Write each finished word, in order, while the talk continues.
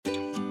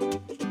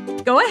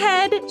Go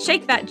ahead,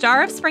 shake that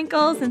jar of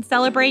sprinkles and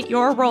celebrate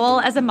your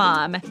role as a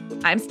mom.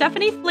 I'm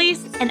Stephanie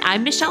Fleece. And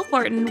I'm Michelle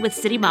Thornton with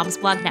City Moms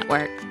Blog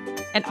Network.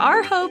 And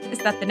our hope is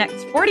that the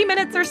next 40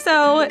 minutes or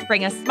so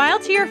bring a smile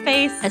to your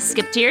face, a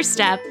skip to your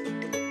step,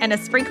 and a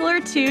sprinkle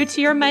or two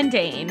to your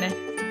mundane.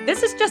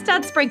 This is Just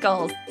Add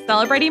Sprinkles,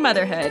 Celebrating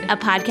Motherhood, a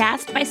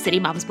podcast by City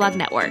Moms Blog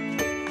Network.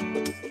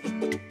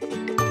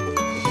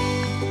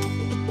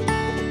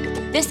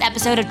 This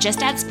episode of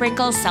Just Add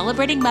Sprinkles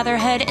Celebrating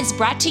Motherhood is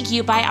brought to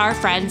you by our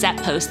friends at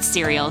Post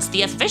Cereals,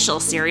 the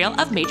official cereal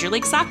of Major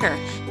League Soccer.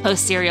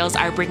 Post Cereals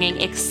are bringing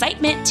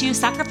excitement to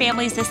soccer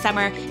families this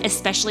summer,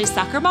 especially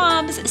soccer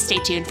moms. Stay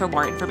tuned for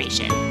more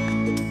information.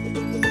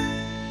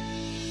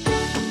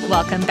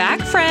 Welcome back,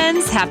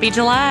 friends. Happy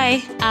July.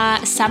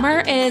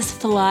 Summer is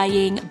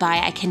flying by.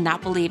 I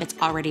cannot believe it's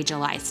already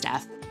July,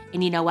 Steph.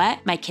 And you know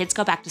what? My kids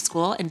go back to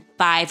school in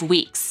 5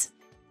 weeks.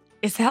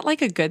 Is that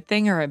like a good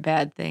thing or a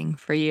bad thing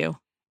for you?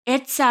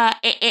 It's I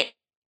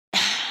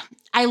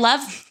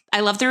love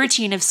the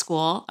routine of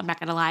school. I'm not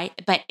gonna lie,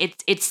 but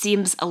it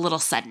seems a little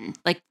sudden.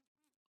 Like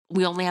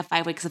we only have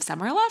 5 weeks of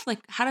summer left. Like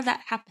how did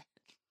that happen?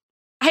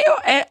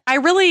 I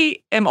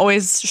really am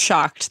always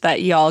shocked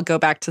that y'all go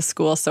back to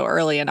school so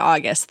early in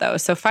August, though.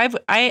 So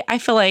I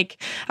feel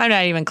like I'm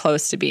not even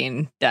close to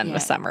being done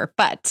with summer.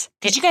 But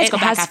did you guys go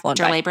back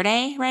after Labor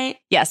Day, right?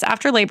 Yes,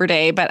 after Labor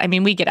Day. But I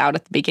mean, we get out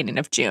at the beginning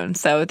of June,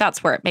 so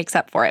that's where it makes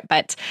up for it.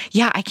 But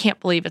yeah, I can't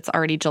believe it's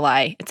already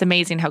July. It's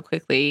amazing how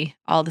quickly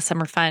all the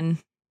summer fun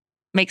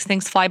makes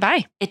things fly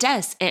by. It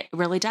does. It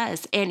really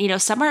does. And, you know,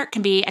 summer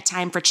can be a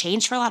time for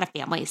change for a lot of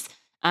families.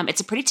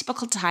 It's a pretty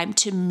typical time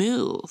to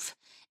move.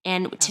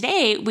 And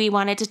today we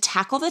wanted to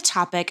tackle the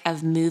topic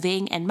of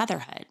moving and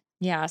motherhood.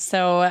 Yeah.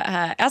 So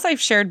as I've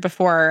shared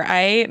before,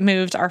 I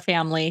moved our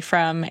family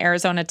from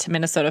Arizona to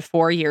Minnesota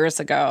 4 years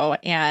ago.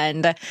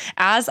 And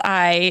as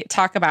I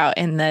talk about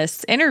in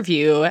this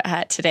interview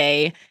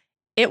today,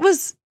 it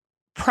was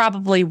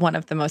probably one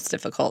of the most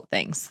difficult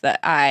things that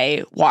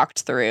I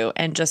walked through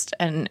and just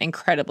an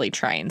incredibly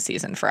trying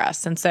season for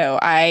us. And so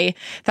I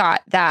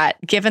thought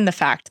that given the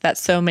fact that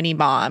so many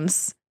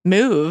moms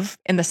move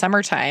in the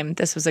summertime,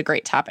 this was a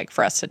great topic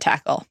for us to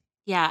tackle.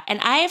 Yeah. And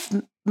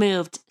I've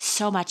moved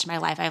so much in my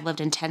life. I've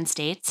lived in 10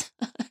 states.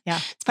 Yeah.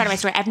 It's part of my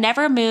story. I've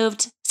never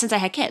moved since I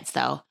had kids,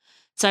 though.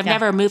 So I've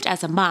never moved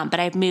as a mom,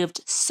 but I've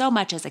moved so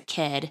much as a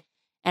kid.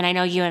 And I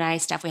know you and I,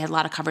 Steph, we had a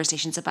lot of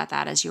conversations about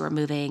that as you were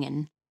moving.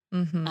 And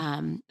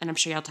and I'm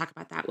sure you'll talk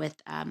about that with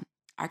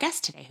our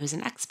guest today, who's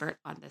an expert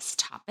on this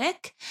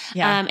topic.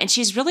 Yeah. And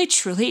she's really,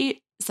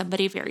 truly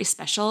somebody very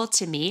special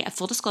to me.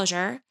 Full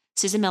disclosure,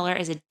 Susan Miller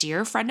is a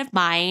dear friend of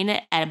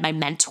mine and my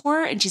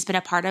mentor, and she's been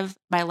a part of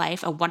my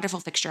life, a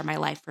wonderful fixture in my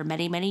life for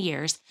many, many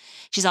years.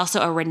 She's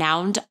also a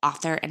renowned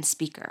author and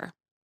speaker.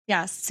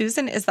 Yes,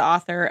 Susan is the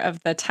author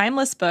of the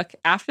timeless book,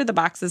 After the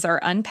Boxes Are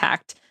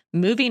Unpacked,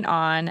 Moving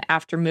On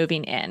After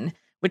Moving In,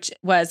 which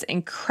was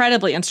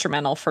incredibly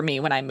instrumental for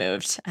me when I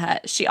moved.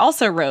 She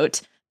also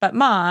wrote, But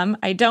Mom,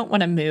 I Don't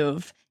Want to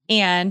Move,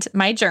 and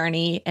My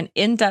Journey, an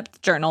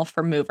in-depth journal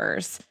for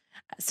movers.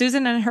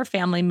 Susan and her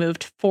family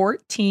moved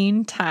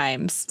 14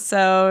 times.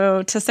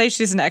 So to say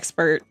she's an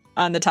expert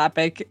on the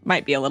topic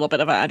might be a little bit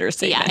of an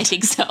understatement. Yeah, I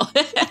think so.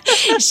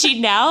 She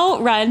now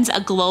runs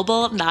a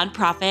global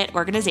nonprofit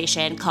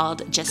organization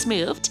called Just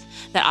Moved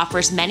that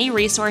offers many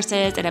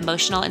resources and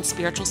emotional and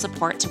spiritual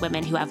support to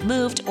women who have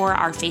moved or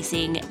are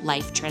facing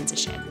life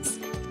transitions.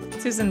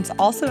 Susan's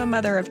also a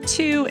mother of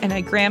 2 and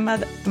a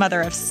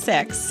grandmother of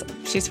 6.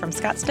 She's from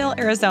Scottsdale,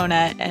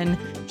 Arizona, and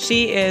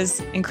she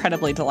is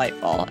incredibly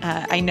delightful.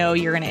 I know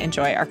you're going to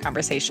enjoy our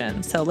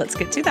conversation, so let's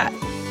get to that.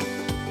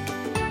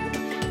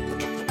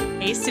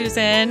 Hey,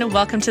 Susan.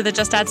 Welcome to the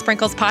Just Add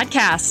Sprinkles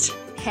podcast.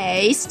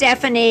 Hey,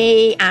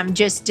 Stephanie. I'm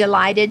just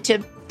delighted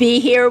to be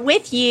here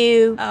with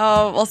you.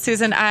 Oh, well,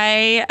 Susan,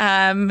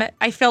 I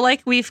feel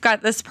like we've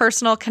got this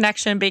personal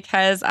connection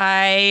because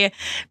I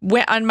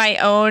went on my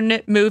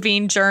own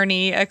moving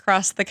journey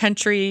across the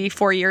country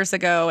 4 years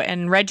ago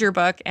and read your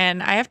book.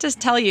 And I have to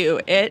tell you,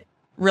 it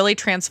really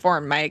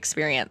transformed my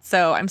experience.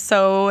 So I'm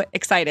so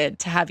excited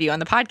to have you on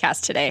the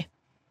podcast today.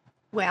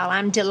 Well,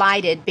 I'm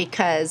delighted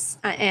because,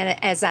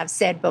 and as I've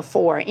said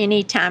before,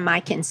 anytime I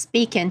can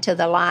speak into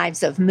the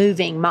lives of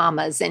moving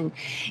mamas and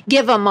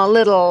give them a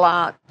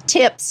little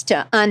tips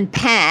to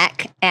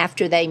unpack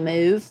after they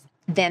move,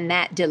 then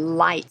that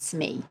delights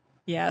me.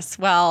 Yes.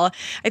 Well,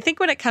 I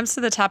think when it comes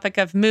to the topic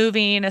of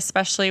moving,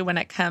 especially when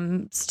it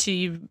comes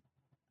to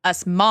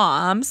us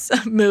moms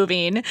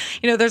moving,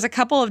 there's a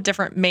couple of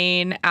different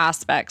main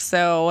aspects.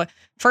 So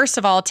first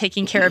of all,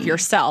 taking care of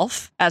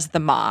yourself as the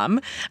mom.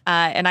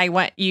 And I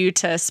want you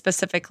to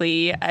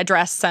specifically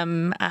address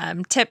some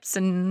tips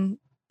and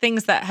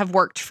things that have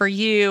worked for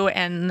you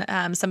and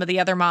some of the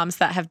other moms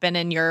that have been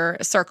in your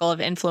circle of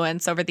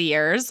influence over the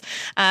years.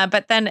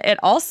 But then it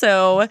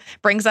also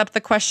brings up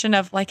the question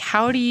of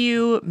how do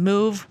you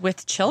move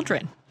with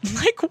children?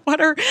 Like,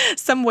 what are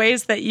some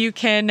ways that you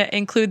can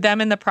include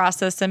them in the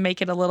process and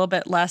make it a little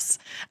bit less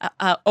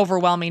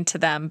overwhelming to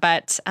them?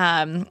 But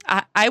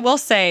I will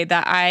say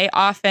that I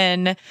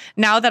often,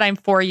 now that I'm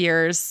 4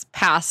 years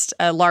past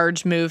a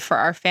large move for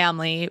our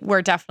family,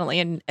 we're definitely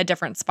in a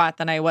different spot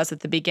than I was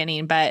at the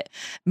beginning. But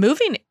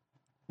moving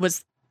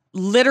was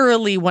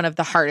literally one of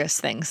the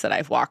hardest things that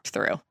I've walked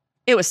through.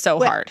 It was so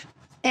hard.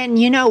 And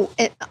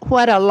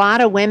what a lot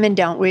of women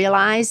don't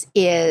realize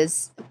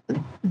is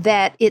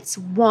that it's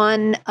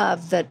one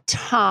of the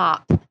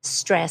top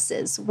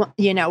stresses,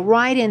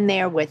 right in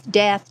there with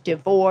death,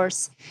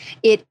 divorce.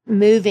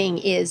 Moving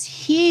is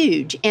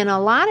huge. And a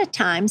lot of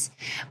times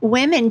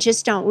women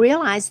just don't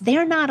realize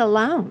they're not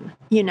alone.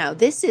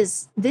 This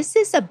is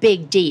a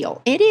big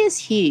deal. It is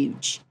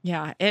huge.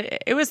 Yeah,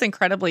 it was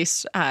incredibly,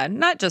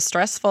 not just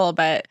stressful,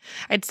 but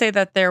I'd say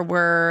that there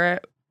were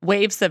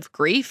waves of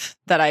grief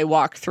that I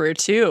walked through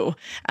too.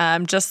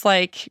 Just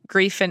like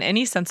grief in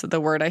any sense of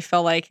the word, I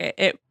feel like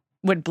it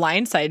would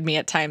blindside me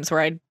at times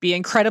where I'd be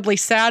incredibly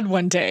sad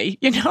one day,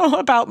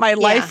 about my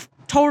life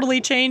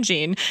totally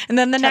changing. And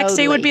then the next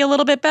day would be a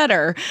little bit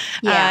better.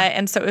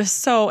 And so it was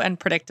so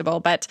unpredictable.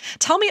 But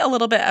tell me a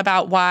little bit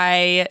about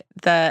why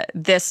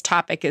this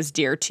topic is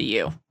dear to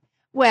you.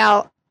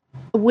 Well,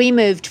 we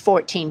moved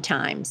 14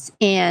 times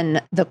in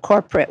the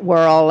corporate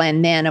world.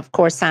 And then, of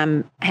course,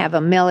 I have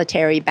a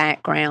military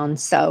background.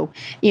 So,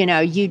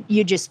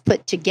 you just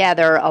put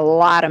together a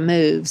lot of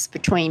moves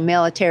between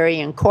military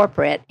and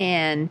corporate.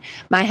 And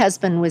my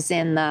husband was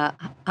in the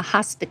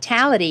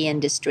hospitality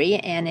industry.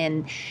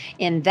 And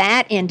in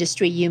that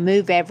industry, you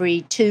move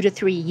every 2 to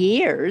 3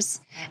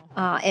 years.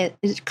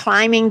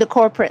 Climbing the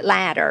corporate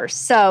ladder.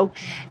 So,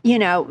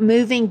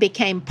 moving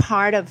became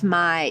part of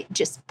my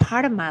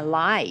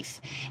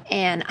life.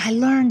 And I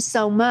learned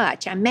so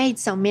much. I made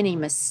so many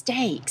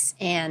mistakes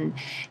and,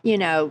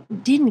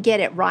 didn't get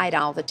it right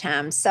all the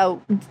time.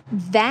 So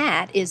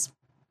that is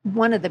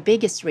one of the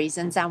biggest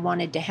reasons I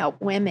wanted to help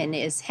women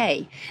is,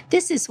 hey,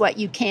 this is what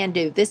you can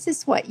do. This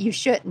is what you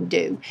shouldn't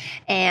do.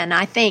 And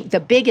I think the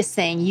biggest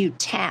thing you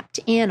tapped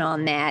in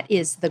on that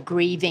is the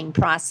grieving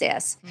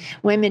process.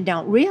 Mm-hmm. Women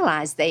don't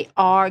realize they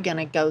are going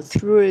to go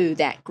through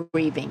that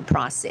grieving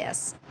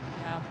process.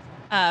 Yeah.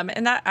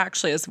 And that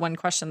actually is one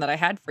question that I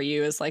had for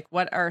you is like,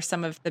 what are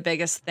some of the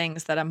biggest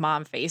things that a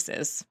mom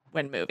faces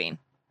when moving?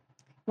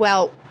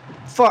 Well,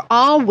 for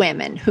all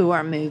women who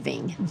are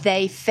moving,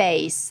 they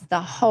face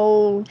the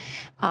whole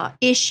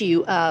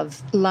issue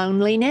of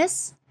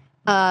loneliness,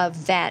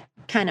 of that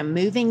kind of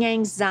moving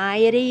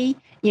anxiety,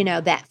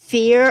 that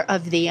fear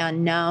of the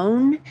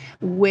unknown.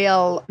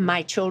 Will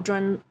my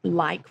children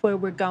like where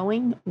we're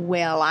going?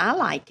 Will I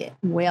like it?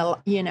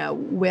 Will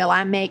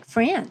I make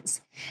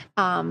friends?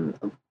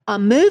 A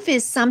move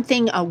is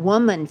something a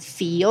woman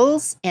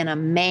feels and a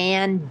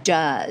man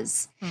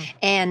does.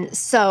 And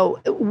so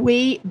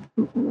we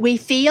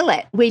feel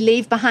it. We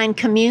leave behind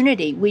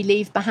community. We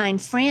leave behind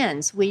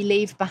friends. We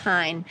leave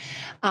behind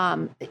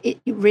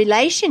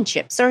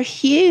relationships are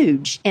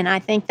huge. And I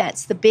think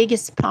that's the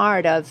biggest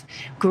part of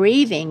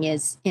grieving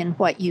is in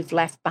what you've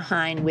left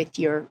behind with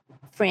your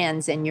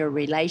friends and your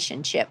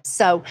relationships.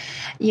 So,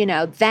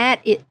 that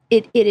it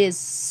is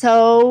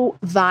so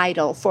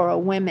vital for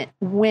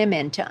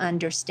women to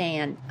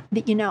understand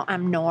that,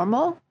 I'm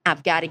normal.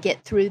 I've got to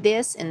get through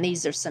this. And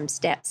these are some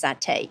steps I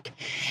take.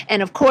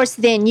 And of course,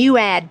 then you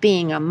add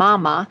being a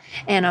mama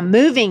and a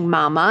moving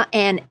mama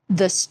and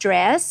the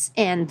stress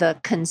and the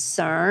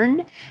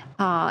concern.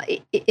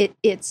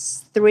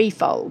 It's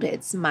threefold.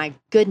 It's my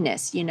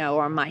goodness,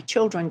 are my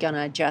children going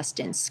to adjust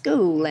in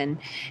school? And,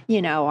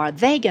 are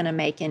they going to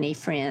make any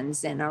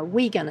friends? And are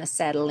we going to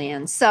settle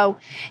in? So,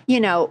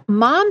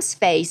 moms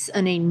face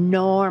an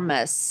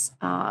enormous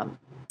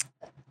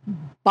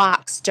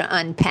box to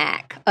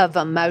unpack of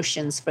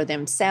emotions for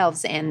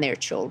themselves and their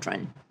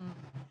children.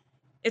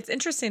 It's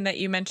interesting that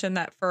you mentioned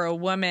that for a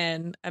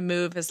woman, a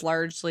move is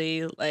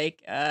largely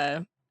like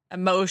an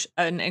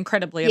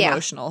incredibly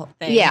emotional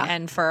thing. Yeah,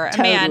 and for a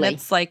totally. man,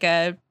 it's like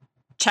a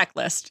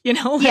checklist,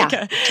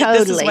 totally.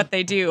 This is what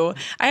they do.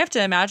 I have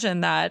to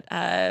imagine that,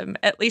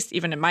 at least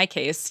even in my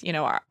case,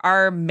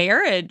 our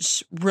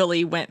marriage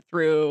really went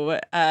through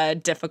a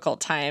difficult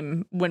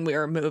time when we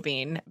were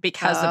moving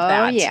because of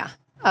that.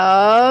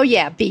 Oh,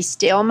 yeah. Be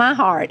still my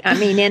heart. I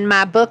mean, in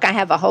my book, I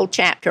have a whole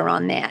chapter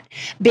on that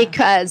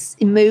because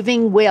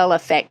moving will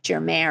affect your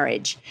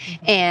marriage.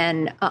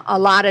 And a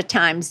lot of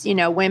times,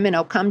 women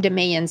will come to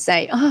me and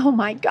say, oh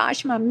my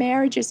gosh, my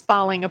marriage is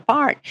falling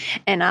apart.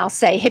 And I'll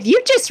say, have you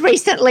just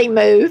recently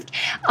moved?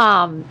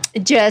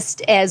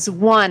 Just as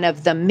one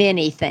of the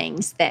many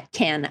things that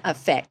can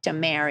affect a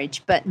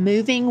marriage. But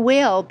moving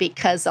will,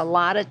 because a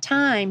lot of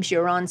times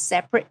you're on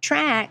separate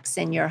tracks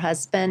and your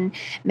husband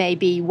may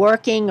be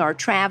working or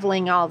traveling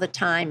traveling all the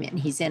time and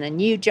he's in a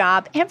new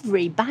job.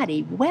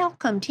 Everybody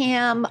welcomed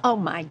him. Oh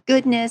my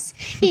goodness.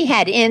 He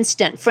had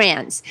instant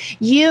friends.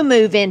 You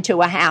move into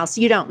a house,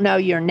 you don't know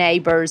your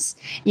neighbors.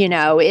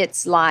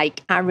 It's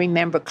like, I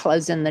remember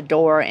closing the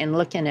door and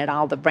looking at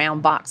all the brown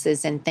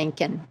boxes and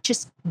thinking,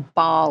 just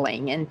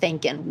bawling and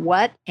thinking,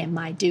 what am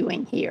I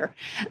doing here?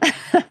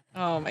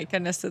 Oh my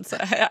goodness.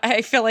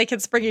 I feel like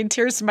it's bringing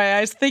tears to my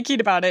eyes thinking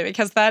about it,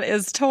 because that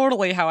is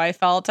totally how I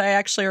felt. I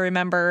actually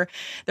remember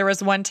there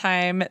was one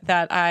time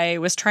that I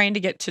was trying to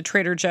get to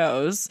Trader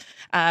Joe's,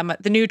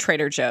 the new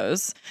Trader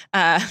Joe's,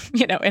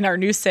 in our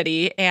new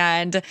city.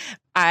 And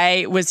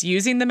I was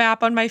using the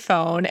map on my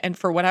phone, and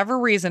for whatever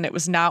reason, it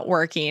was not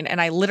working.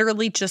 And I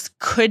literally just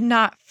could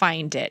not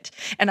find it.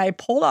 And I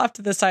pulled off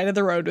to the side of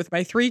the road with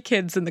my 3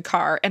 kids in the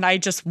car, and I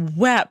just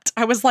wept.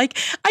 I was like,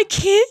 I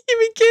can't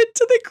even get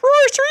to the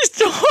grocery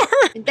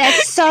store.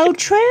 That's so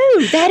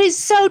true. That is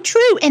so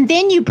true. And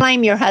then you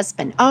blame your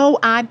husband. Oh,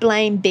 I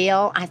blame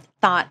Bill. I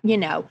thought,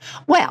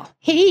 well,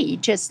 he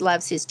just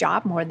loves his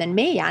job more than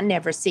me. I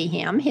never see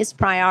him. His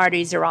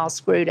priorities are all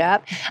screwed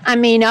up. I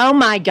mean, oh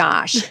my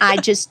gosh, I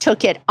just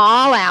took it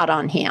all out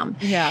on him.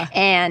 Yeah.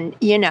 And,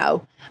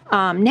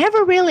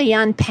 never really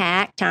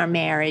unpacked our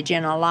marriage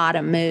in a lot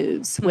of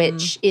moves,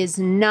 which is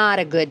not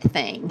a good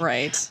thing.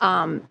 Right.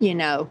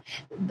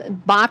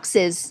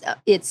 Boxes,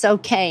 it's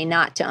okay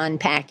not to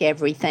unpack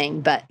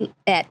everything, but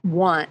at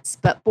once.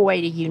 But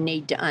boy, do you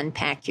need to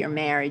unpack your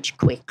marriage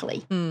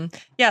quickly.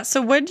 Yeah.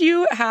 So would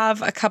you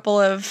have a couple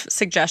of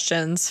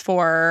suggestions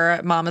for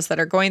mamas that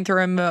are going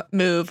through a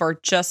move or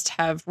just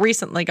have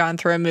recently gone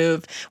through a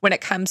move when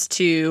it comes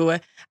to,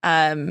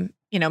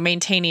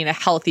 maintaining a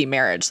healthy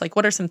marriage? Like,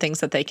 what are some things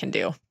that they can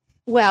do?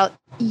 Well,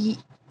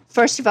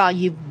 first of all,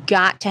 you've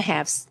got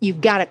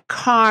to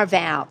carve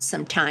out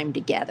some time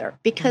together,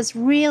 because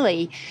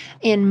really,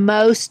 in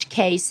most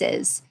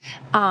cases,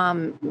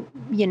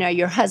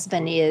 your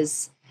husband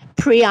is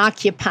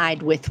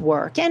preoccupied with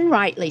work, and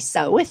rightly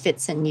so if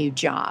it's a new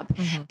job.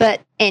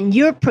 And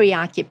you're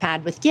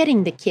preoccupied with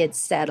getting the kids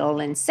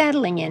settled and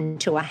settling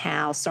into a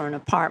house or an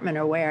apartment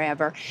or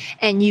wherever.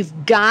 And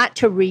you've got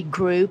to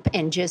regroup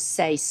and just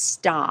say,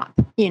 stop.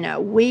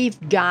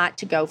 We've got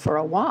to go for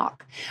a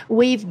walk.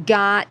 We've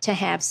got to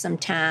have some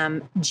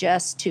time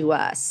just to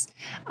us,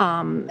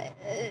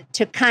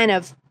 to kind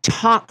of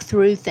talk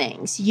through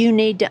things. You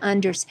need to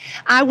understand.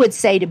 I would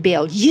say to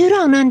Bill, you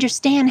don't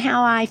understand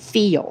how I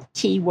feel.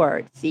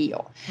 Keyword,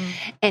 feel.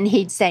 And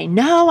he'd say,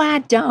 no, I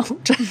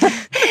don't.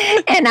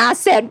 And I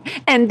said,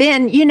 and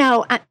then,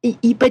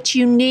 but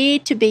you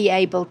need to be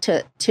able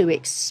to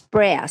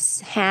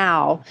express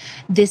how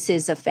this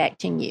is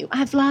affecting you.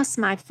 I've lost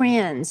my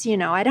friends.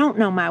 I don't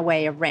know my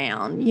way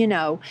around.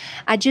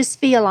 I just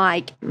feel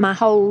like my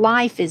whole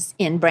life is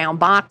in brown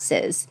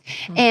boxes.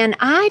 And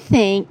I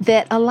think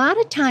that a lot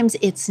of times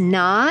it's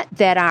not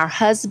that our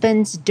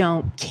husbands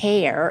don't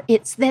care,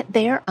 it's that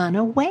they're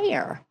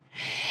unaware.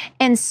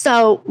 And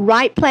so,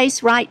 right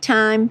place, right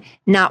time,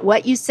 not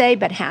what you say,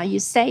 but how you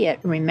say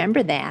it.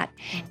 Remember that.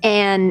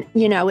 And,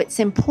 it's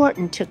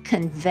important to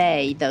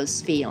convey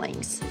those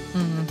feelings.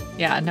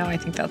 Yeah, no, I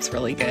think that's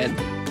really good.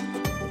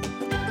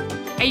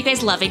 Are you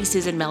guys loving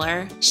Susan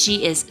Miller?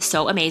 She is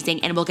so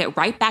amazing, and we'll get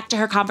right back to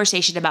her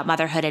conversation about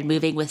motherhood and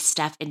moving with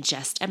Steph in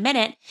just a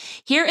minute.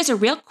 Here is a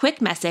real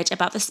quick message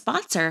about the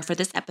sponsor for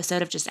this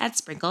episode of Just Add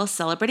Sprinkles,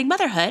 celebrating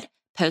motherhood,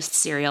 Post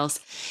Cereals.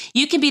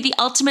 You can be the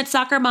ultimate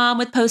soccer mom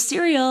with Post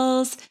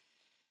Cereals.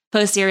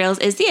 Post Cereals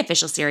is the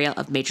official cereal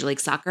of Major League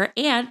Soccer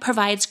and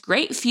provides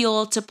great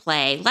fuel to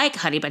play, like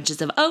Honey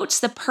Bunches of Oats,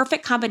 the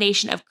perfect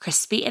combination of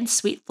crispy and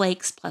sweet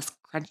flakes plus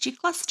crunchy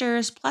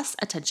clusters plus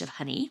a touch of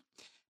honey.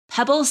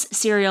 Pebbles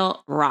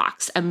cereal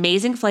rocks.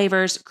 Amazing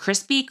flavors,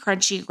 crispy,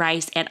 crunchy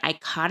rice, and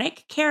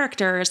iconic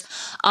characters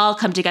all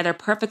come together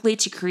perfectly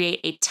to create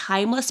a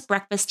timeless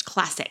breakfast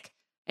classic.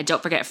 And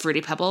don't forget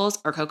Fruity Pebbles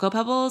or Cocoa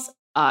Pebbles.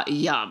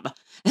 Yum.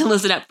 And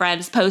listen up,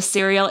 friends. Post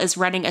Cereal is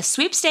running a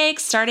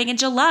sweepstakes starting in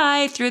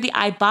July through the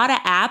Ibotta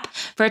app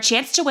for a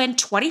chance to win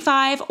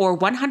 $25 or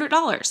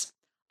 $100.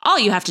 All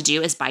you have to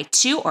do is buy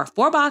 2 or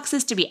 4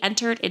 boxes to be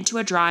entered into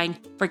a drawing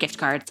for gift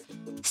cards.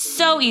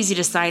 So easy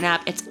to sign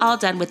up. It's all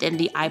done within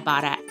the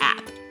Ibotta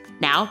app.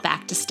 Now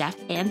back to Steph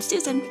and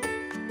Susan.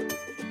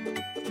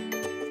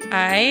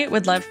 I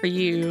would love for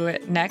you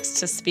next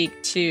to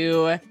speak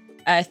to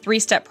a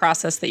 3-step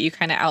process that you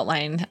kind of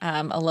outline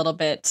a little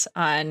bit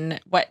on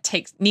what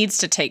needs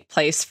to take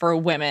place for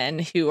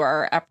women who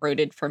are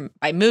uprooted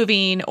by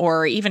moving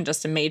or even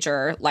just a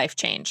major life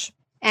change.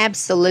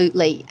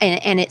 Absolutely.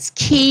 And it's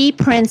key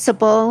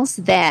principles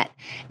that,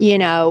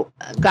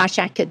 gosh,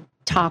 I could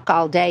talk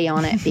all day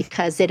on it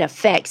because it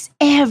affects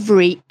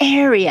every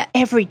area,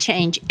 every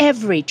change,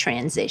 every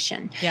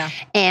transition. Yeah.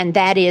 And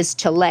that is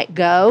to let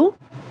go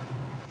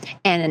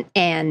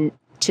and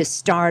to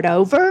start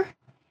over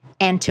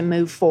and to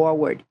move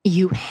forward.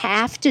 You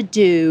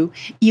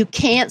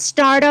can't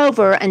start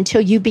over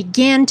until you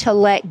begin to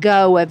let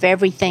go of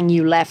everything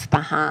you left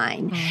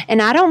behind.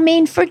 And I don't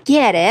mean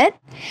forget it.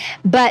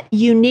 But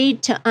you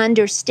need to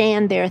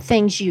understand there are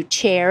things you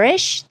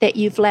cherish that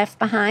you've left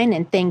behind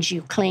and things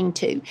you cling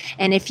to.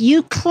 And if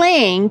you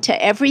cling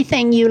to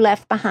everything you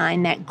left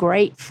behind, that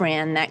great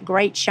friend, that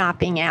great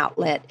shopping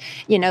outlet,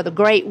 the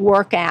great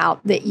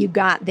workout that you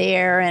got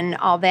there and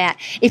all that,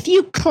 if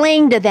you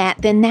cling to that,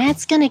 then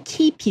that's going to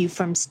keep you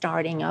from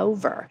starting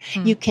over.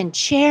 You can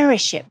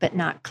cherish it, but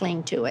not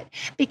cling to it,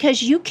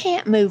 because you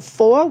can't move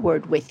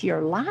forward with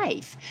your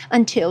life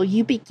until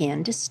you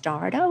begin to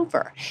start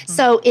over.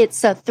 So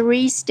it's a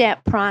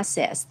 3-step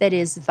process that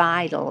is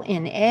vital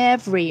in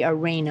every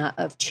arena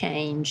of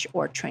change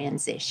or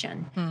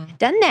transition.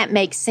 Doesn't that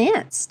make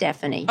sense,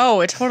 Stephanie?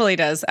 Oh, it totally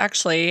does.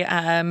 Actually,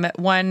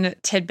 one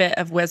tidbit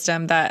of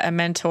wisdom that a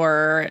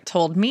mentor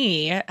told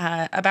me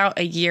about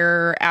a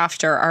year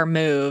after our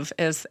move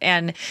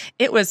and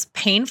it was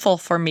painful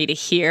for me to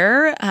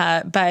hear,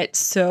 but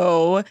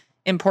so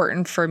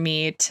important for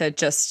me to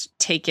just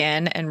take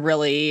in and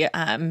really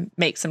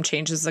make some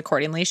changes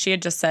accordingly. She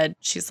had just said,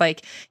 she's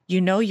like,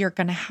 you're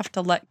going to have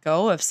to let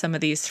go of some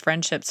of these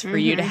friendships for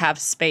you to have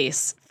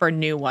space for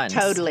new ones.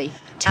 Totally.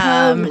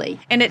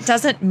 And it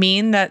doesn't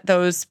mean that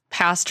those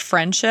past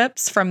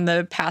friendships from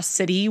the past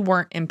city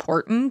weren't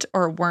important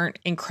or weren't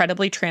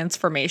incredibly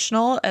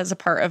transformational as a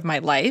part of my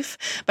life,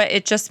 but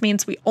it just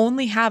means we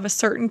only have a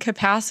certain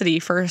capacity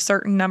for a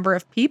certain number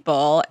of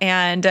people.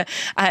 And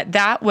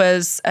that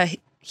was a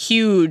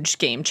huge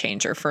game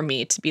changer for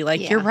me to be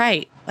like, you're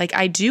right. Like,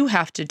 I do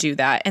have to do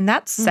that. And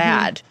that's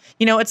sad.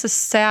 It's a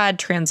sad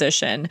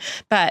transition.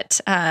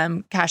 But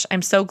gosh,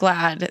 I'm so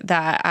glad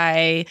that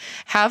I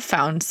have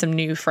found some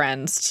new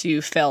friends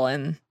to fill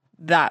in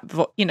that,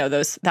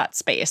 that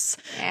space.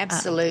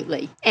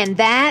 Absolutely. And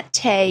that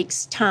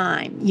takes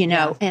time,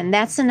 and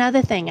that's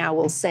another thing I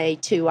will say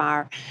to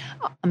our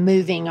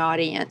moving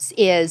audience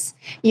is,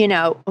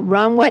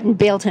 Rome wasn't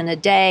built in a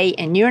day,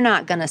 and you're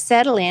not going to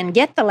settle in,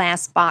 get the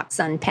last box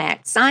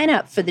unpacked, sign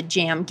up for the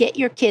gym, get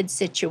your kids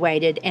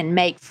situated, and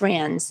make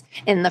friends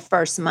in the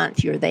first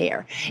month you're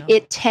there. No.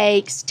 It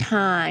takes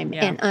time,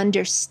 and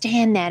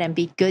understand that and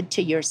be good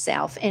to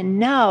yourself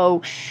and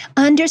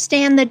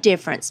understand the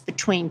difference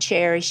between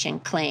cherish and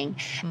cling,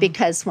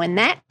 because when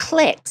that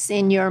clicks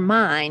in your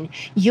mind,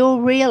 you'll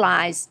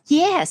realize,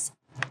 yes,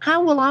 I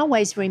will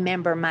always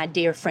remember my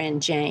dear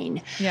friend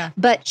Jane,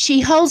 but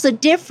she holds a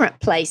different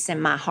place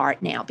in my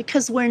heart now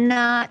because we're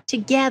not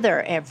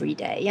together every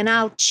day, and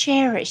I'll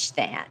cherish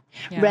that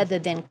rather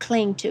than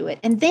cling to it.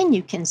 And then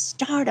you can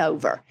start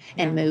over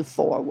and move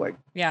forward.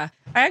 Yeah.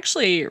 I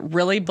actually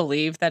really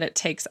believe that it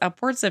takes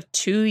upwards of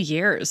 2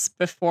 years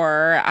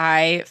before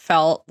I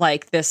felt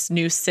like this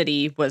new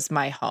city was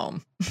my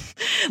home.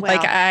 Like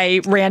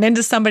I ran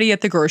into somebody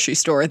at the grocery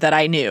store that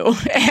I knew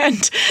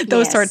and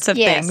those sorts of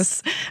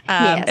things.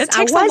 It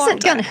takes a long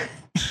time.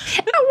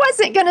 I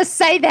wasn't going to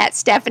say that,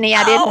 Stephanie.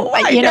 I didn't,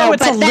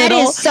 but that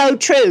is so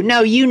true.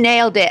 No, you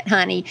nailed it,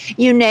 honey.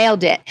 You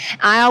nailed it.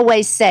 I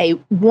always say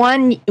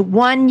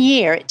one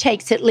year, it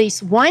takes at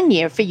least 1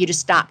 year for you to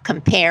stop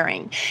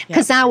comparing,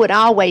 because I would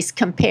always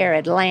compare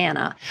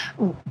Atlanta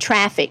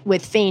traffic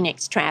with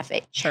Phoenix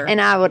traffic. Sure.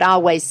 And I would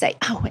always say,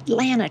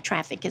 Atlanta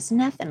traffic is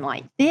nothing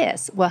like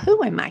this. Well,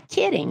 who am I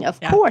kidding? Of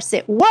course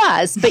it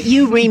was, but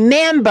you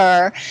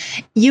remember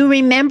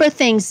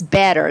things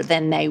better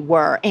than they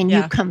were, and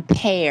you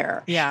compare.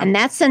 And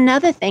that's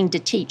another thing to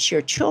teach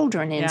your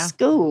children in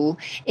school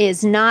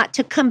is not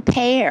to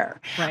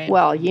compare. Right.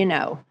 Well,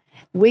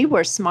 we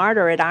were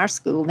smarter at our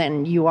school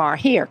than you are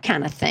here,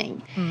 kind of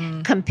thing.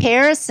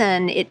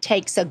 Comparison, it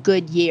takes a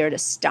good year to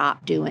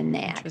stop doing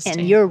that.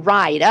 And you're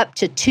right, up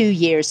to 2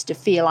 years to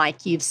feel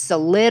like you've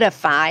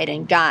solidified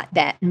and got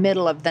that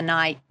middle of the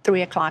night,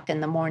 3:00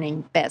 in the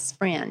morning best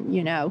friend,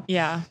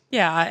 Yeah.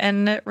 Yeah.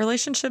 And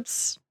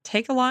relationships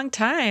take a long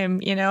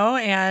time,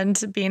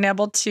 and being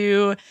able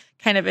to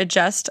kind of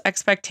adjust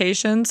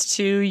expectations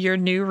to your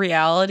new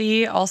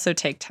reality also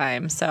take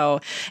time. So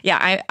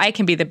I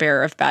can be the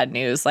bearer of bad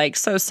news. Like,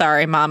 so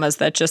sorry, mamas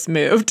that just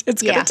moved.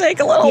 It's going to take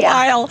a little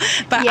while,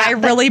 but I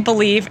really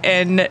believe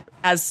in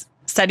as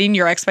setting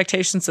your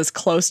expectations as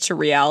close to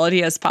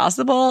reality as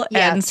possible.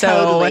 And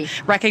so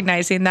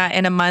recognizing that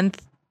in a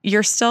month,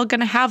 you're still going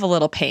to have a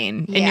little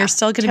pain and you're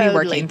still going to be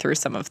working through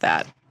some of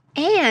that.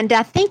 And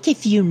I think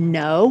if you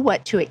know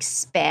what to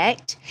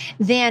expect,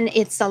 then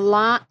it's a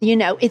lot,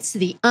 it's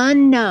the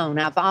unknown.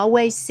 I've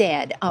always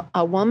said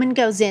a woman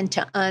goes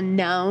into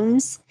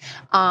unknowns.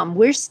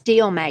 We're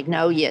still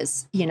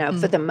magnolias,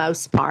 for the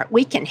most part.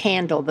 We can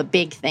handle the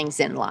big things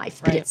in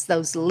life, but it's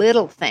those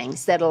little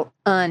things that'll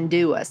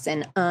undo us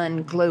and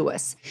unglue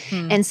us.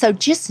 And so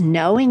just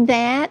knowing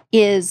that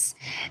is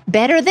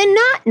better than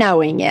not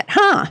knowing it,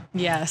 huh?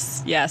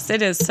 Yes.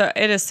 It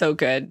is so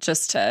good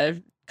just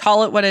to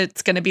call it what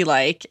it's going to be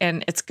like,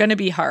 and it's going to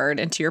be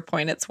hard. And to your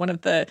point, it's one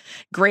of the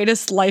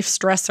greatest life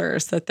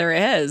stressors that there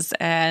is.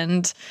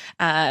 And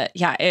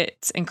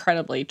it's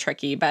incredibly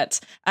tricky. But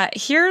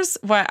here's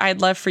what I'd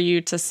love for you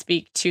to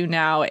speak to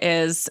now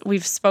is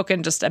we've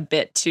spoken just a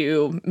bit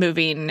to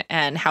moving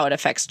and how it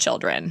affects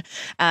children.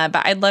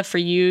 But I'd love for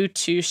you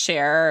to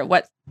share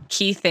what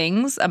key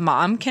things a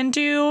mom can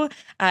do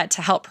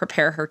to help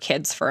prepare her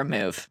kids for a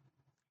move.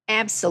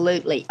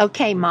 Absolutely.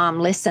 Okay, Mom,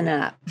 listen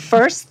up.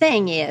 First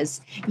thing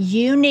is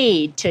you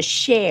need to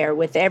share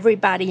with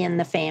everybody in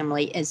the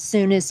family as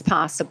soon as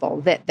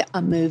possible that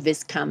a move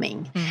is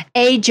coming.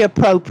 Age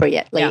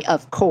appropriately,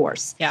 of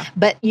course. Yeah.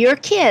 But your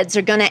kids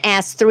are going to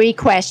ask 3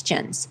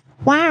 questions.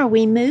 Why are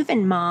we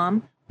moving,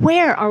 Mom?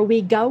 Where are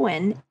we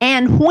going?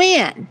 And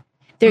when?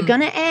 They're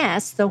going to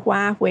ask the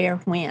why, where,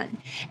 when.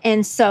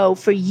 And so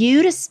for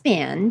you to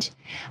spend,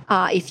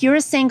 if you're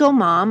a single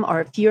mom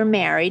or if you're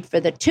married, for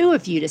the 2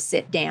 of you to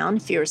sit down.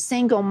 If you're a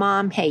single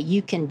mom, hey,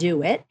 you can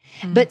do it.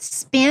 But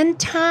spend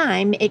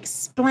time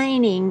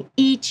explaining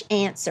each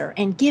answer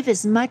and give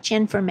as much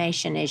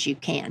information as you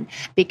can.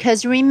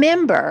 Because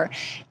remember,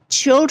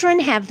 children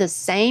have the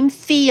same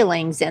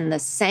feelings and the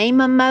same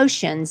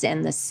emotions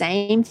and the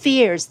same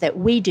fears that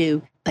we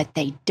do, but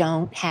they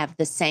don't have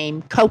the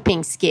same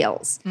coping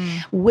skills.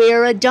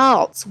 We're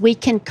adults. We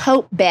can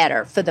cope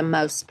better for the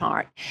most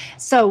part.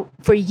 So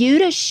for you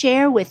to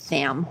share with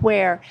them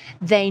where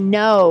they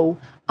know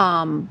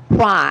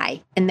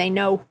why and they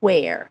know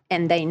where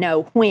and they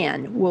know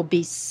when will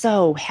be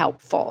so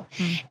helpful.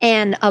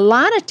 And a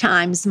lot of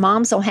times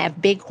moms will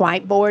have big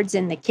whiteboards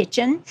in the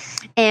kitchen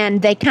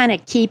and they kind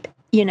of keep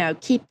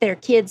their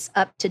kids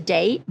up to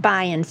date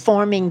by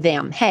informing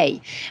them,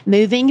 hey,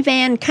 moving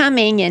van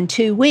coming in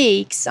 2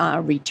 weeks,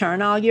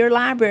 return all your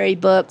library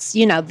books,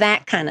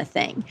 that kind of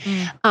thing.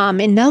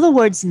 In other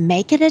words,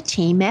 make it a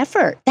team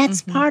effort.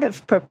 That's part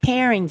of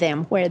preparing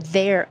them where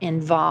they're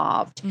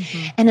involved.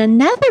 And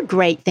another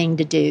great thing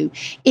to do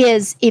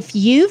is if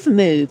you've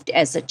moved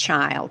as a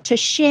child, to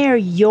share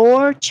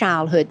your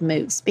childhood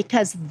moves,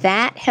 because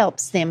that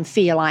helps them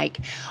feel like,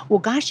 well,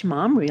 gosh,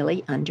 Mom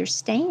really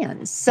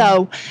understands.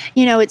 So,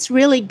 it's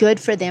really good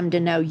for them to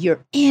know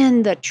you're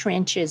in the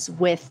trenches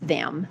with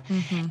them.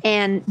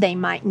 And they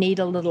might need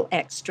a little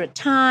extra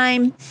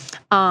time.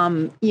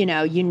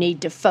 You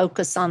need to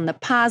focus on the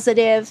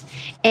positive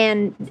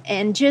and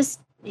just,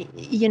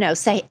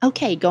 say,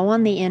 okay, go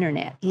on the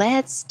internet.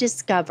 Let's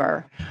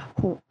discover,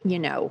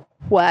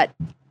 what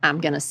I'm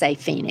going to say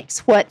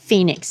what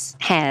Phoenix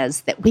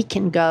has that we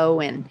can go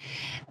and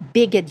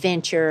big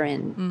adventure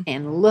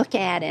and look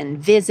at and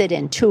visit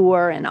and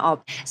tour and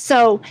all.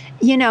 So,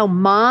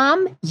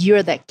 Mom,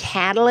 you're the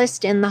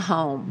catalyst in the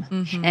home.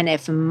 And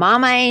if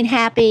Mama ain't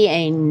happy,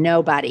 ain't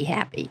nobody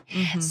happy.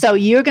 So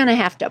you're going to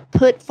have to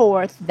put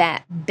forth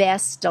that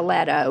best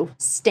stiletto,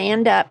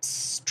 stand up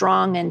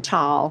strong and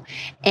tall,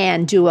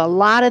 and do a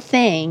lot of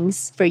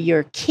things for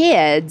your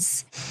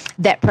kids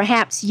that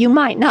perhaps you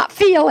might not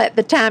feel at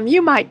the time.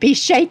 You might be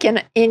shaking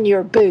in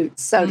your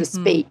boots, so to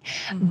speak.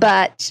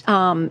 But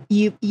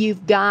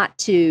you've got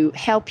to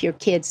help your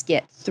kids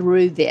get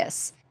through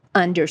this,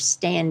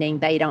 understanding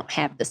they don't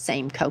have the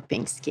same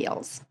coping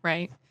skills.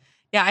 Right.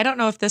 Yeah, I don't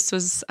know if this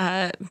was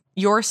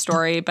your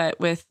story, but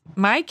with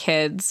my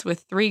kids,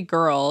 with 3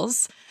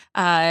 girls,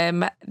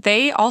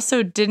 they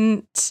also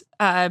didn't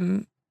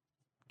kind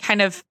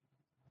of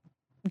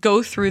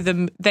go through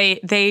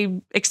they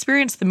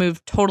experience the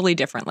move totally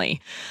differently.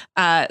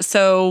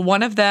 So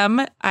one of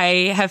them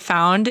I have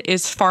found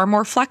is far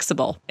more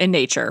flexible in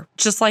nature,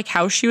 just like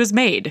how she was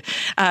made.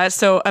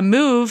 So a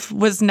move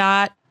was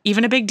not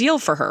even a big deal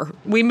for her.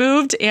 We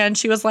moved and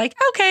she was like,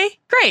 okay,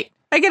 great.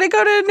 I get to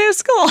go to a new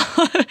school.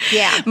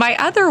 Yeah. My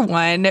other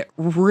one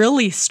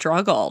really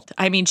struggled.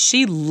 I mean,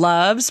 she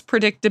loves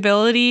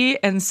predictability.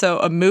 And so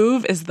a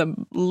move is the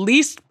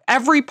least,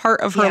 every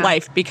part of her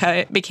life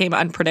became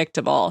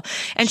unpredictable.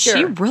 And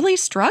she really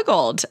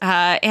struggled.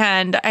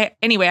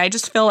 I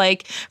just feel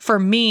like for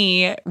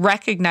me,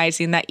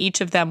 recognizing that each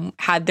of them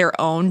had their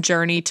own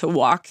journey to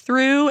walk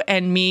through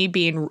and me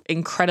being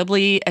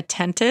incredibly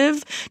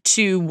attentive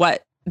to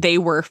what they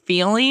were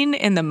feeling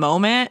in the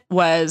moment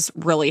was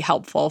really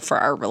helpful for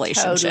our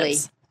relationships. Totally.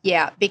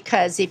 Yeah,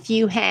 because if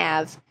you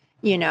have,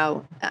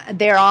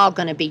 they're all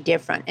going to be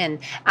different. And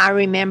I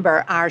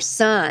remember our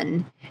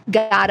son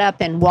got up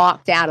and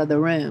walked out of the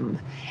room,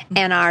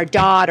 and our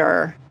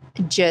daughter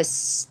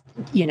just,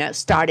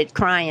 started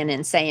crying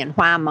and saying,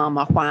 why,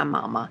 Mama, why,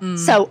 Mama?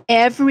 So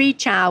every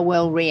child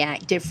will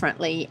react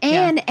differently,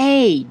 and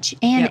age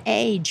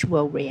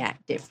will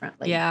react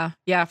differently.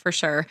 Yeah, for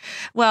sure.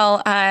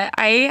 Well,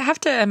 I have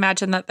to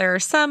imagine that there are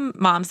some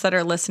moms that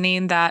are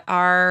listening that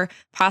are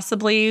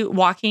possibly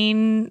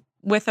walking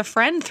with a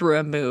friend through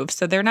a move.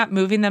 So they're not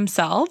moving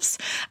themselves,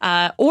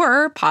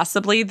 or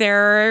possibly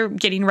they're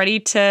getting ready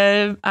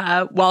to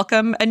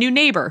welcome a new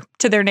neighbor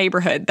to their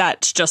neighborhood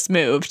that's just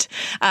moved.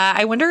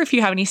 I wonder if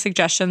you have any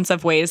suggestions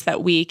of ways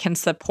that we can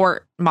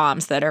support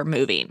moms that are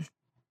moving.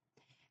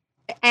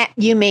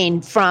 You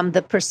mean from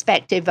the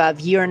perspective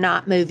of you're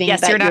not moving,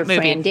 yes, but you're not your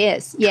moving. friend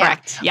is. Yeah.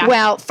 Correct. Yeah.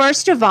 Well,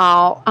 first of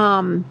all,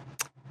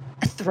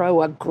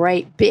 throw a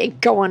great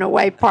big going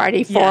away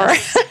party for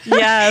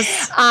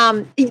yes.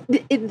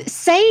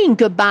 Saying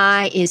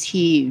goodbye is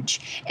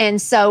huge.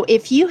 And so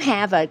if you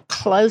have a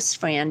close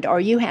friend or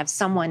you have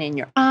someone in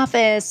your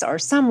office or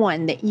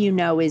someone that you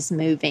know is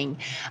moving,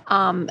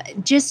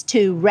 just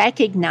to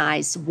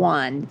recognize,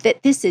 one,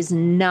 that this is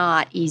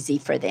not easy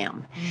for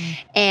them.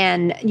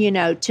 And,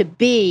 to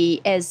be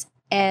as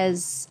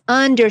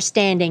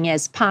understanding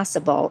as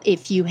possible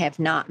if you have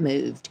not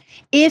moved.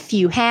 If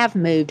you have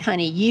moved,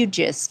 honey, you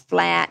just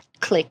flat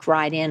click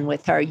right in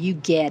with her. You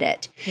get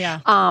it.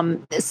 Yeah.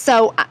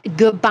 So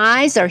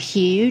goodbyes are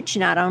huge,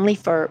 not only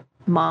for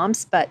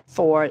moms, but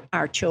for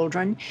our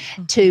children.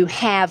 To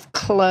have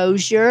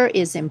closure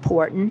is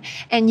important.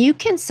 And you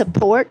can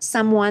support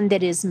someone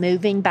that is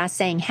moving by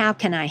saying, how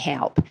can I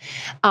help?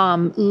 I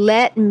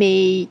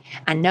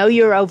know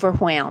you're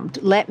overwhelmed.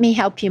 Let me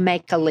help you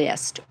make a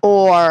list.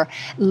 Or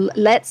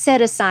let's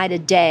set aside a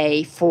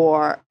day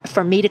for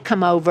me to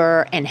come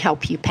over and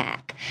help you pack.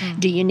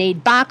 Do you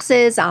need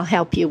boxes? I'll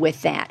help you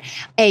with that.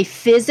 A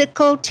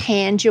physical,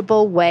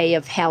 tangible way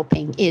of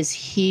helping is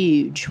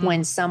huge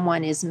when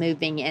someone is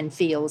moving and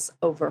feels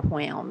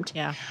overwhelmed.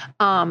 Yeah.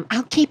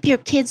 I'll keep your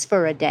kids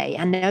for a day.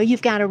 I know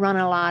you've got to run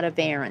a lot of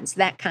errands,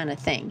 that kind of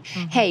thing.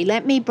 Hey,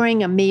 let me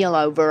bring a meal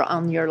over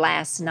on your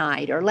last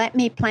night, or let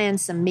me plan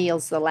some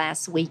meals the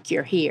last week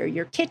you're here.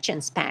 Your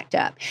kitchen's packed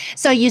up.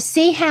 So you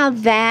see how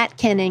that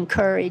can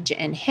encourage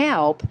and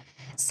help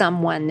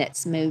someone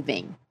that's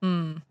moving.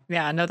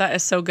 Yeah, no, that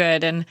is so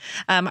good. And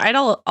I'd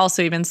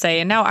also even say,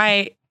 and now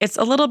it's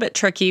a little bit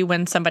tricky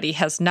when somebody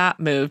has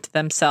not moved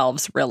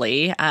themselves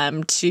really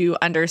to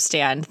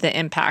understand the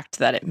impact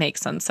that it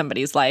makes on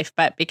somebody's life.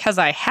 But because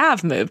I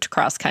have moved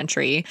cross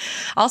country,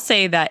 I'll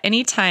say that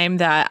anytime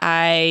that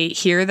I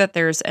hear that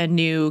there's a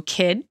new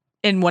kid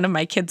in one of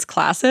my kids'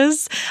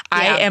 classes,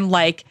 I am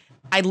like,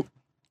 I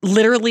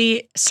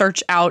literally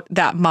search out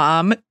that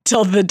mom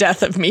till the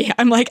death of me.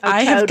 I'm like,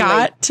 I have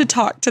got to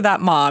talk to that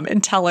mom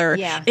and tell her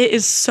it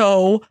is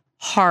so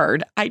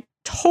hard. I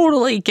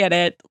totally get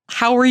it.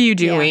 How are you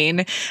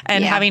doing?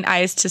 And having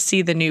eyes to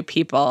see the new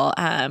people,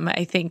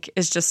 I think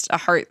is just a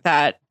heart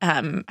that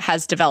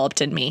has developed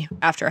in me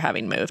after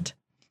having moved.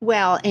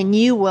 Well, and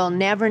you will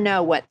never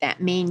know what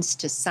that means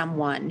to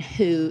someone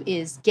who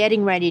is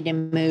getting ready to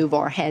move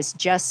or has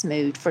just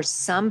moved, for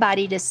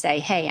somebody to say,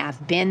 hey,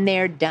 I've been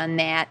there, done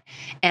that,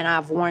 and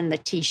I've worn the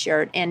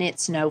T-shirt, and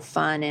it's no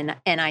fun, and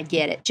I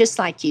get it, just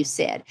like you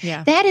said.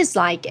 Yeah. That is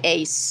like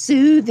a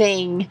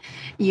soothing,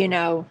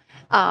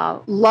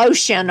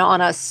 lotion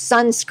on a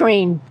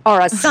sunscreen or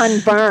a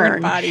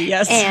sunburn. Body,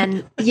 yes.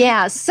 And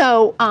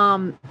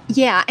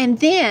and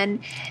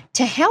then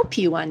to help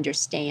you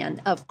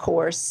understand, of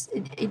course,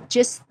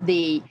 just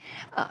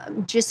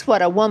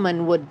what a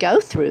woman would go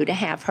through to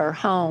have her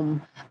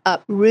home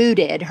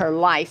uprooted, her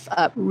life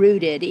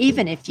uprooted,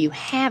 even if you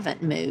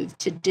haven't moved,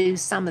 to do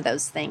some of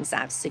those things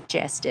I've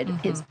suggested.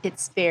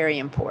 It's very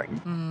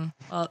important.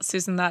 Well,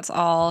 Susan, that's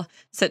all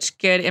such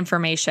good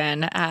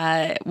information.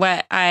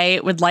 What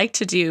I would like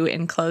to do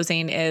in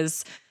closing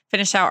is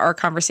finish out our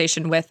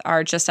conversation with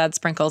our Just Add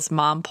Sprinkles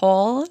mom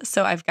poll.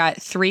 So I've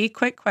got 3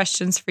 quick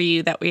questions for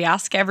you that we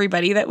ask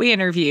everybody that we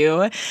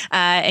interview,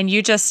 and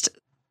you just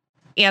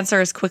answer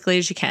as quickly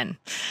as you can.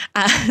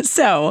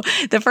 So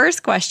the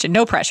first question,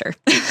 no pressure.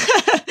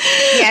 The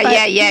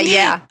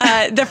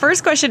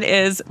first question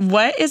is,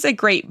 what is a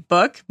great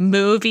book,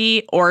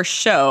 movie, or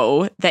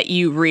show that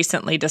you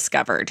recently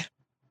discovered?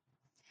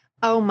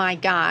 Oh my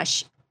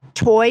gosh.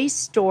 Toy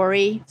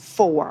Story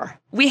 4.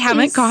 We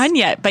haven't gone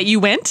yet, but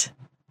you went?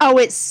 Oh,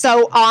 it's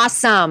so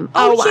awesome.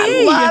 I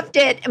loved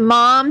it.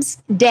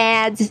 Moms,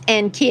 dads,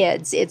 and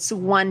kids. It's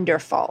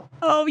wonderful.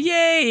 Oh,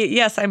 yay.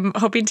 Yes, I'm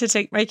hoping to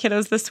take my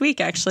kiddos this week,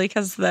 actually,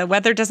 because the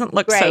weather doesn't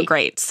look so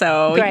great.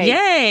 So,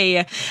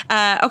 yay.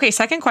 Okay,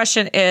 second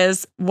question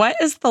is, what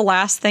is the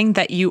last thing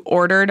that you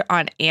ordered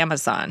on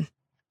Amazon?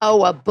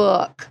 Oh, a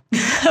book.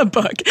 A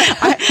book.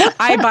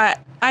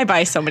 I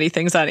buy so many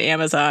things on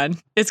Amazon.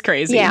 It's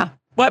crazy. Yeah.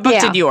 What book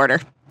did you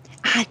order?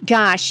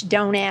 Gosh,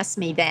 don't ask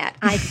me that.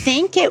 I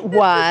think it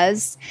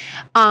was,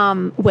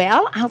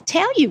 I'll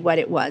tell you what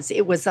it was.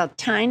 It was a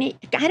tiny,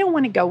 I don't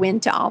want to go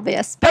into all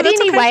this, but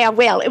anyway, I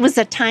will. It was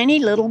a tiny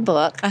little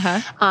book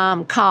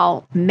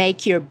called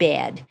Make Your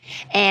Bed.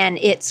 And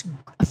it's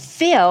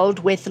filled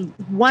with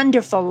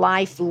wonderful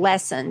life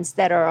lessons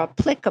that are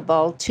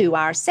applicable to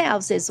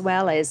ourselves as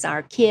well as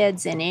our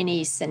kids in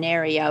any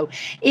scenario.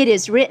 It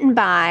is written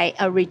by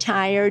a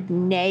retired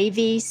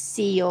Navy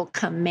SEAL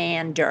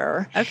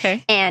commander.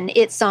 Okay. And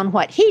it's on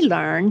what he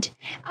learned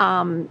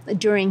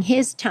during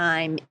his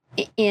time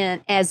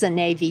in as a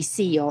Navy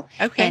SEAL.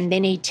 Okay. And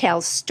then he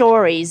tells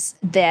stories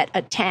that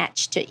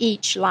attach to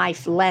each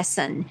life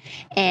lesson.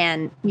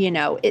 And,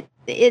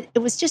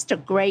 it was just a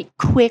great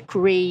quick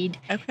read.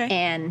 Okay.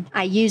 And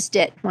I used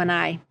it when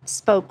I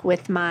spoke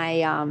with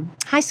my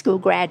high school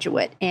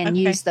graduate and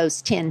used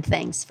those 10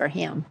 things for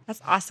him.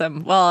 That's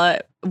awesome. Well,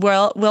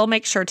 we'll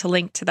make sure to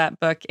link to that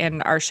book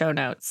in our show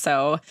notes.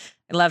 So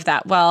I love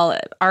that. Well,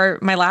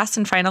 my last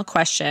and final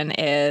question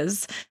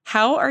is,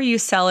 how are you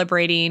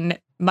celebrating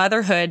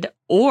motherhood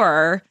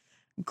or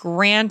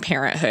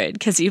grandparenthood?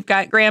 Because you've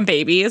got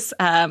grandbabies.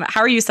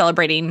 How are you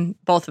celebrating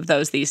both of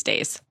those these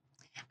days?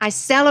 I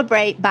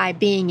celebrate by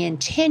being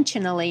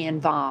intentionally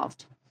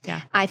involved.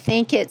 Yeah. I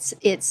think it's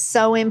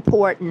so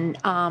important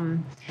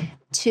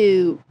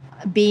to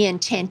be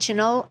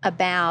intentional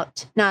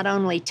about not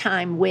only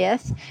time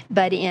with,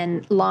 but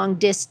in long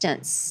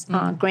distance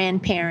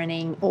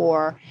grandparenting,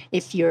 or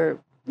if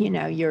you're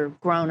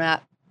grown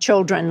up,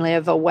 children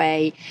live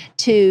away,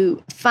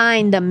 to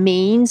find the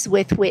means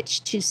with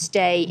which to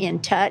stay in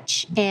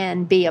touch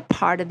and be a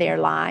part of their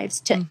lives,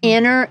 to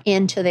enter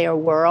into their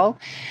world.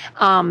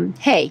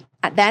 Hey,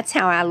 that's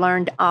how I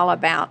learned all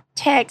about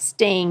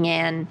texting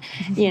and,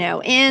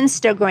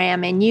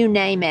 Instagram and you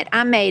name it.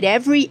 I made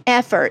every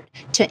effort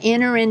to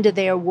enter into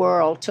their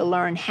world to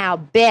learn how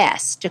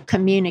best to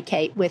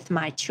communicate with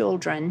my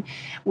children,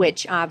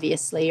 which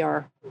obviously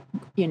are,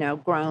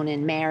 grown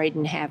and married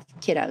and have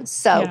kiddos.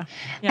 So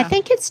I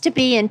think it's to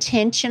be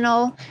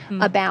intentional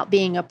about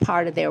being a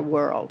part of their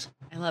world.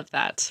 I love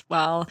that.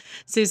 Well,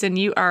 Susan,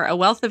 you are a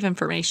wealth of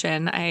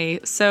information.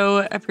 I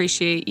so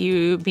appreciate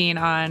you being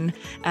on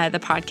the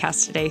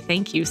podcast today.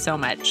 Thank you so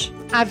much.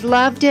 I've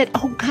loved it.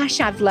 Oh, gosh,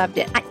 I've loved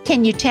it.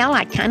 Can you tell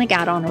I kind of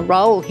got on a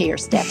roll here,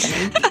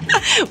 Stephanie?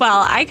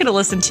 Well, I could have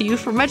listened to you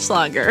for much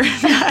longer.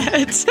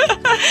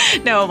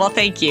 No, well,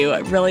 thank you. I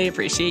really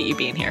appreciate you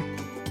being here.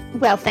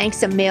 Well,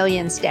 thanks a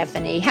million,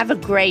 Stephanie. Have a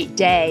great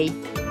day.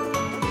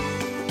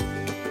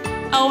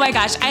 Oh my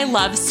gosh, I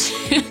love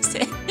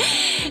Susan.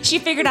 She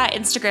figured out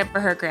Instagram for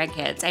her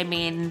grandkids. I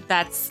mean,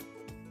 that's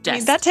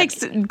just that takes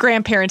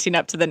grandparenting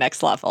up to the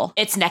next level.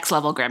 It's next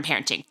level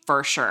grandparenting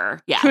for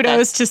sure. Yeah.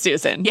 Kudos to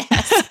Susan.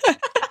 Yes.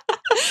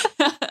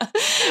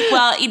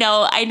 Well,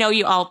 I know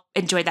you all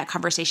enjoyed that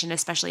conversation,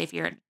 especially if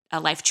you're in a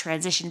life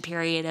transition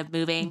period of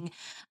moving.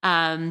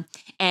 And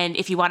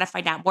if you want to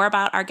find out more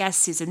about our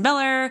guest, Susan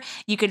Miller,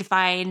 you can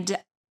find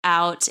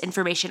out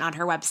information on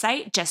her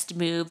website,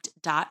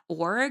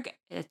 justmoved.org.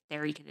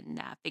 There you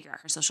can figure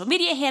out her social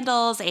media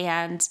handles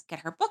and get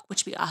her book,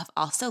 which we have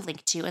also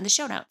linked to in the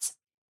show notes.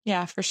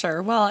 Yeah, for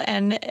sure. Well,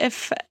 and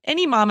if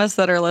any mamas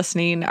that are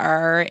listening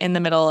are in the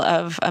middle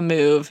of a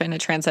move and a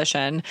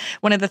transition,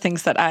 one of the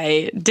things that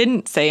I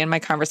didn't say in my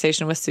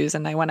conversation with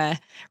Susan, I want to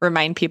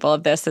remind people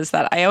of this, is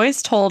that I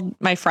always told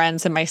my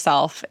friends and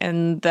myself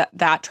in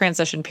that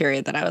transition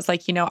period that I was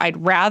like,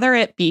 I'd rather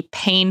it be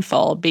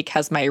painful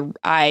because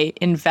I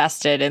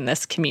invested in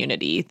this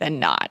community than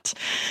not.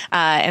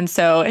 And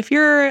so if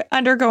you're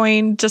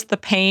undergoing just the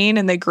pain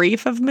and the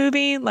grief of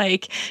moving,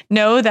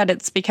 know that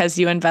it's because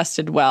you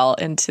invested well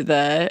into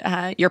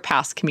your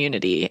past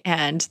community,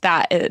 and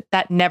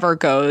that never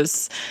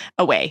goes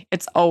away.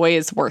 It's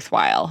always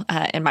worthwhile,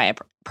 in my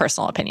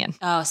personal opinion.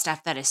 Oh,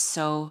 Steph, that is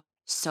so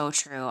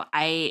true.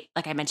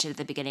 Like I mentioned at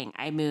the beginning,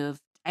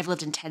 I've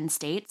lived in 10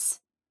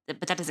 states,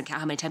 but that doesn't count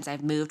how many times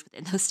I've moved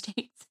within those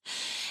states.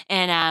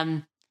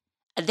 And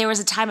there was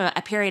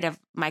a period of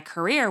my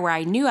career where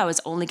I knew I was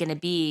only going to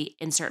be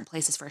in certain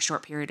places for a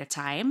short period of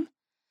time.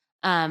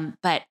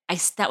 But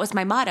that was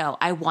my motto.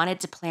 I wanted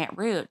to plant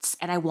roots,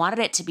 and I wanted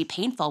it to be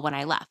painful when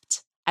I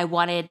left. I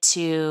wanted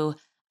to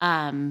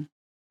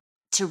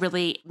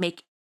really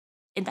make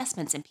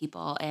investments in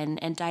people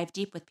and dive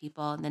deep with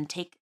people, and then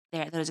take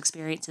those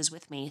experiences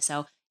with me.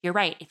 So you're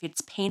right. If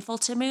it's painful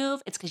to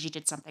move, it's because you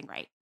did something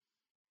right.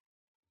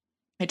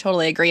 I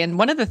totally agree. And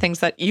one of the things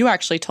that you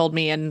actually told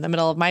me in the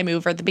middle of my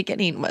move or at the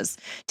beginning was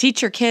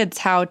teach your kids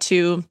how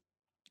to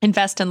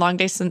invest in long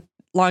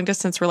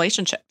distance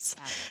relationships.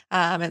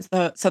 And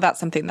so that's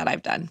something that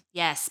I've done.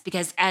 Yes,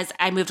 because as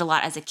I moved a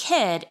lot as a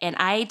kid, and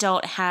I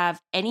don't have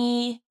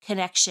any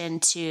connection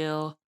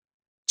to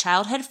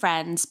childhood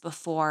friends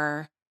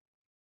before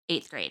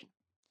 8th grade.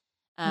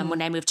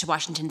 When I moved to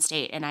Washington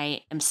State, and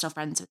I am still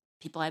friends with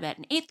people I met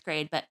in 8th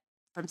grade, but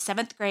from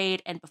 7th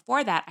grade and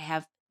before that, I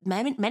have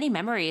many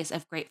memories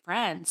of great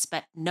friends,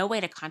 but no way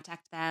to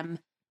contact them.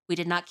 We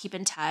did not keep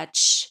in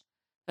touch.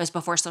 It was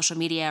before social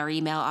media or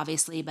email,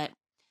 obviously, but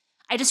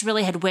I just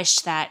really had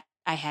wished that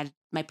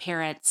my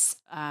parents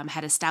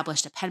had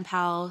established a pen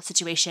pal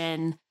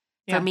situation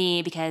for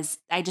me, because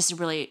it's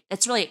really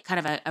kind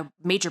of a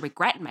major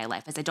regret in my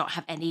life, as I don't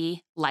have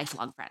any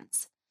lifelong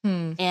friends.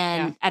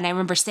 And I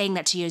remember saying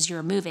that to you as you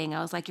were moving.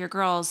 I was like, your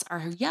girls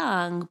are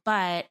young,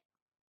 but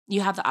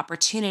you have the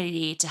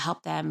opportunity to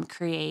help them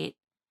create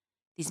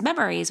these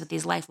memories with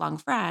these lifelong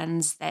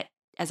friends that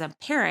as a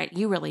parent,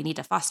 you really need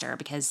to foster,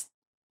 because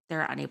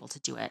they're unable to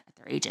do it at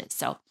their ages.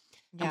 So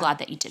I'm glad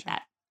that you did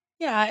that.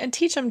 Yeah, and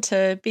teach them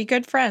to be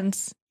good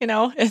friends.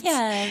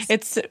 Yes.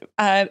 It's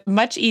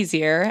much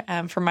easier,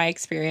 from my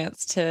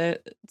experience, to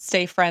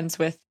stay friends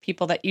with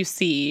people that you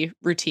see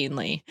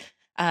routinely,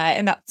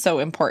 and that's so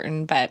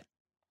important. But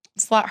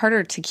it's a lot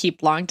harder to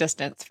keep long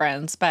distance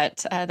friends.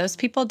 But those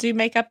people do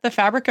make up the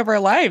fabric of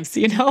our lives,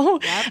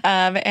 Yep.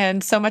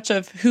 And so much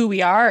of who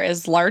we are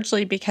is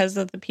largely because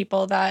of the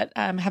people that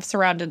have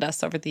surrounded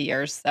us over the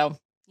years. So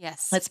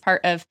Yes. it's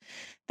part of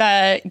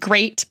the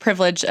great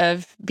privilege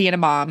of being a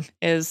mom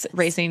is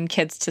raising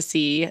kids to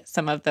see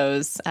some of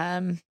those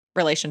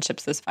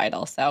relationships as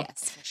vital. So,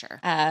 yes, for sure.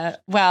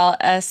 Well,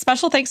 a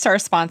special thanks to our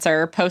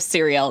sponsor, Post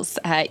Cereals.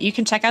 You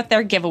can check out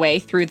their giveaway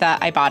through the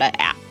Ibotta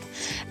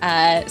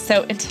app.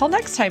 So until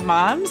next time,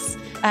 moms,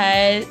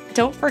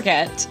 don't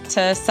forget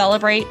to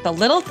celebrate the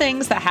little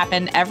things that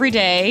happen every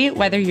day,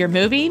 whether you're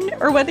moving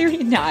or whether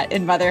you're not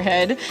in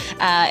motherhood.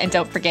 And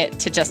don't forget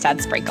to just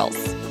add sprinkles.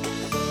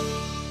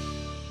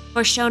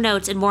 For show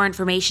notes and more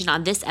information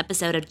on this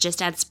episode of Just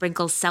Add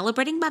Sprinkles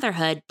Celebrating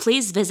Motherhood,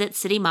 please visit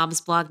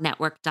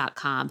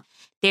citymomsblognetwork.com.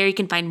 There you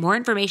can find more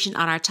information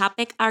on our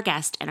topic, our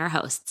guest, and our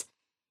hosts.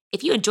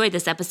 If you enjoyed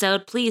this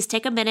episode, please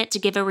take a minute to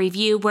give a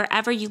review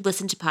wherever you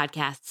listen to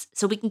podcasts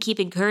so we can keep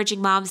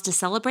encouraging moms to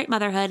celebrate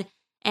motherhood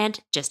and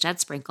just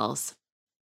add sprinkles.